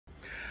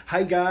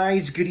Hi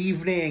guys, good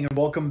evening, and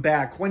welcome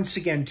back once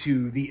again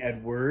to the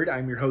EdWord.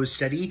 I'm your host,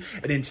 Eddie,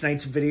 and in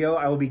tonight's video,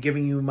 I will be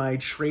giving you my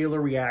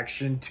trailer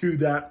reaction to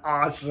that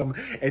awesome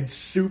and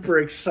super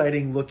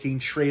exciting looking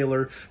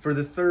trailer for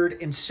the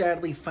third and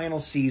sadly final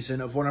season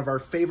of one of our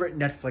favorite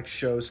Netflix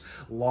shows,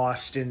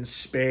 Lost in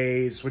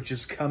Space, which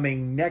is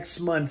coming next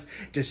month,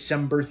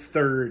 December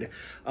 3rd.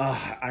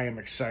 I am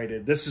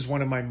excited. This is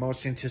one of my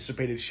most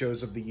anticipated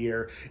shows of the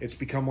year. It's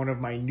become one of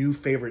my new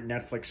favorite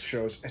Netflix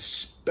shows,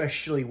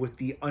 especially with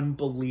the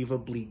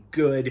unbelievably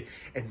good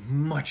and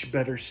much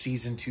better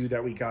season 2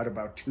 that we got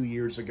about 2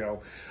 years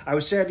ago. I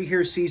was sad to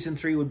hear season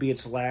 3 would be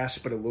its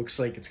last, but it looks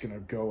like it's gonna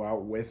go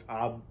out with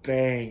a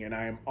bang, and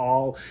I am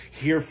all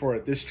here for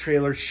it. This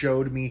trailer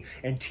showed me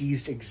and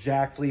teased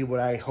exactly what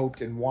I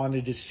hoped and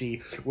wanted to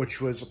see, which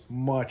was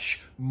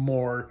much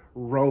more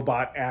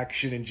robot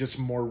action and just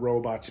more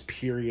robots,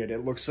 period.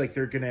 It looks like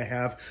they're gonna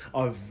have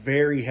a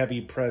very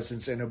heavy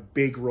presence and a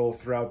big role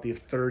throughout the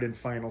third and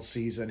final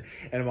season,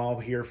 and I'm all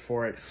here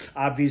for it.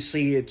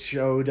 Obviously, it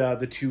showed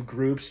the two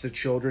groups, the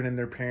children and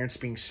their parents,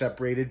 being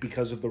separated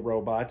because of the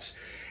robots.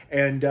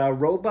 And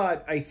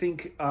Robot, I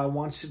think,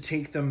 wants to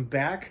take them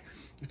back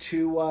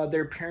to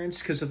their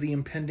parents because of the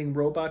impending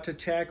robot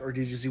attack, or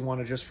does he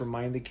want to just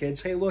remind the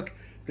kids, hey, look,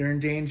 they're in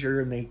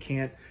danger and they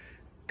can't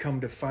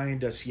come to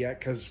find us yet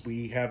because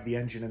we have the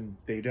engine and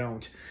they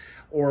don't?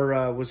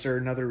 Or was there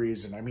another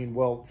reason? I mean,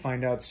 we'll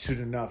find out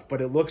soon enough, but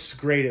it looks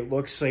great. It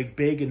looks like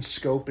big in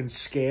scope and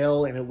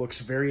scale, and it looks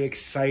very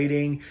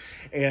exciting,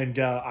 and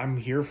I'm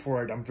here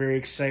for it. I'm very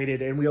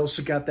excited. And we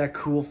also got that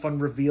cool, fun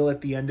reveal at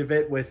the end of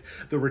it with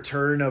the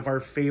return of our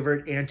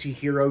favorite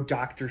anti-hero,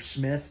 Dr.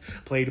 Smith,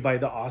 played by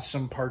the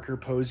awesome Parker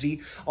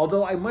Posey.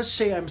 Although I must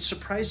say I'm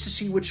surprised to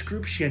see which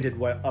group she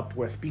ended up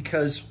with,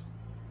 because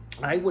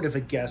I would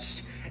have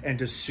guessed and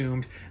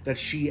assumed that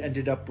she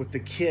ended up with the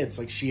kids,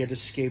 like she had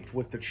escaped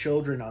with the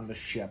children on the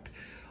ship.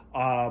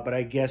 But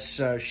I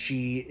guess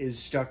she is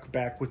stuck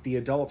back with the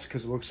adults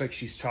because it looks like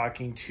she's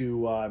talking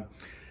to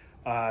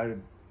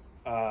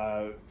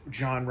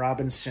John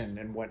Robinson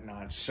and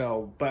whatnot.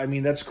 So, but I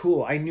mean, that's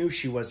cool. I knew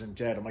she wasn't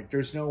dead. I'm like,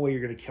 there's no way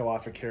you're going to kill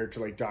off a character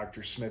like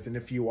Dr. Smith. And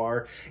if you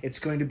are, it's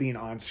going to be an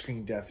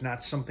on-screen death,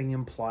 not something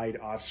implied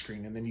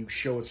off-screen. And then you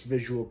show us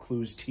visual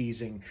clues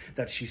teasing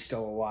that she's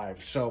still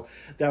alive. So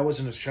that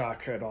wasn't a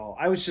shock at all.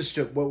 I was just,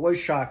 what was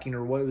shocking,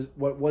 or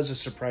what was a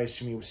surprise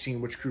to me, was seeing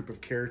which group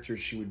of characters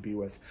she would be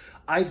with.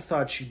 I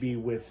thought she'd be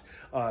with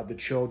the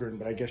children,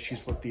 but I guess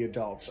she's with the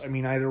adults. I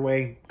mean, either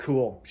way,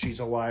 cool. She's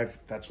alive.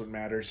 That's what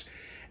matters.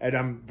 And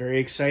I'm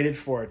very excited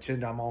for it,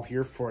 and I'm all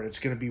here for it. It's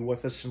going to be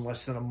with us in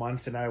less than a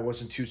month, and I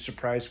wasn't too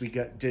surprised. We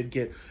did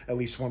get at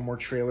least one more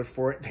trailer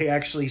for it. They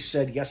actually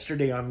said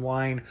yesterday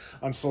online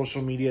on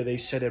social media, they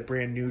said a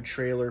brand new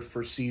trailer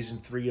for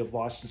season 3 of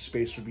Lost in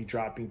Space would be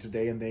dropping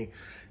today, and they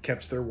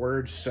kept their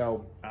word.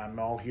 So I'm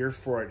all here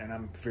for it, and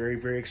I'm very,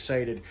 very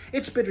excited.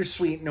 It's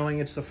bittersweet knowing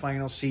it's the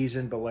final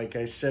season, but like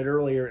I said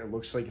earlier, it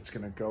looks like it's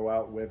going to go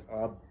out with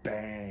a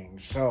bang.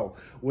 So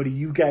what do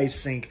you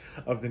guys think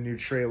of the new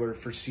trailer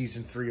for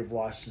season 3 of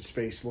Lost in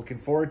Space? Looking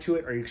forward to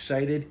it? Are you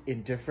excited?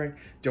 Indifferent?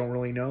 Don't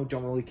really know?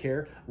 Don't really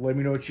care? Let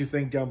me know what you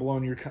think down below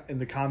in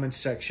the comments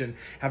section.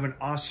 Have an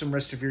awesome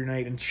rest of your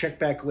night, and check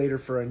back later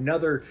for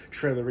another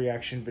trailer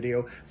reaction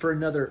video for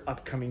another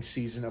upcoming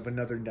season of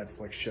another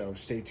Netflix show.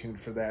 Stay tuned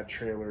for that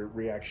trailer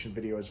reaction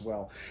video as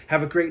well.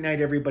 Have a great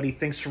night, everybody.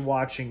 Thanks for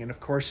watching, and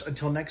of course,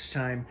 until next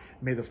time,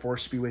 may the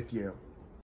Force be with you.